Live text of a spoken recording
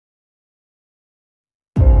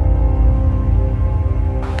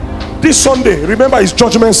This Sunday, remember, it's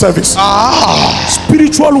judgment service.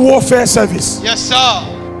 Spiritual warfare service. Yes,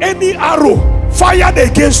 sir. Any arrow fired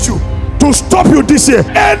against you to stop you this year,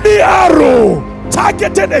 any arrow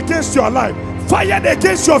targeted against your life, fired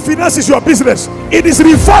against your finances, your business, it is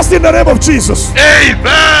reversed in the name of Jesus.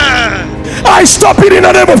 Amen. I stop it in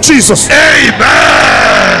the name of Jesus.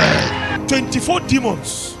 Amen. 24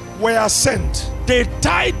 demons were sent. They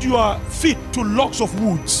tied your feet to logs of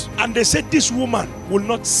woods, and they said this woman will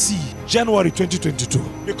not see January 2022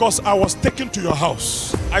 because I was taken to your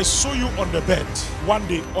house. I saw you on the bed one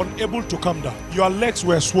day, unable to come down. Your legs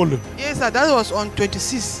were swollen. Yes, sir. That was on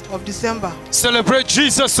 26th of December. Celebrate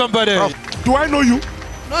Jesus, somebody. Do I know you?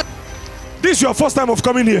 No. This is your first time of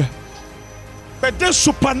coming here. But then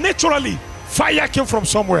supernaturally, fire came from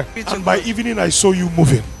somewhere. And by evening, I saw you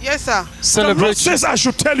moving. Yes, sir. The Lord says I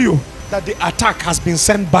should tell you that the attack has been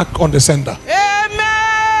sent back on the sender.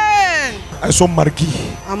 Amen. I saw Margi.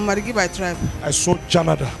 I'm Margi by tribe. I saw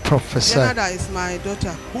Janada. Prophesy. Janada is my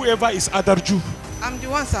daughter. Whoever is Adarju. I'm the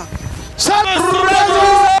one, sir.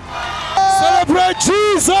 Celebrate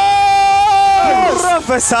Jesus.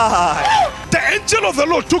 Prophesy. The angel of the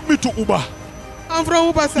Lord took me to Uba. I'm from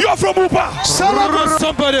Uba, sir. You are from Uba. Celebrate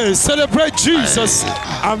somebody. Celebrate Jesus.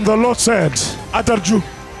 And the Lord said, Adarju,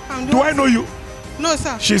 do I know you? No,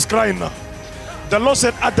 sir. She's crying now. The Lord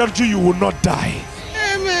said, Adarju, you will not die.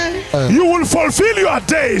 Amen. You will fulfill your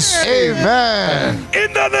days. Amen.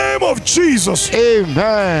 In the name of Jesus.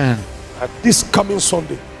 Amen. And this coming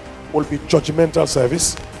Sunday will be judgmental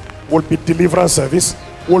service, will be deliverance service,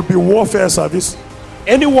 will be warfare service.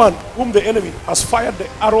 Anyone whom the enemy has fired the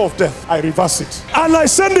arrow of death, I reverse it. And I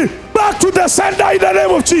send it back to the sender in the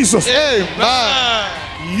name of Jesus.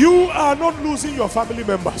 Amen. You are not losing your family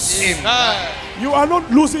members. Amen. You are not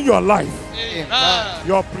losing your life. Amen.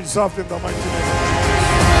 You are preserved in the mighty name of Jesus.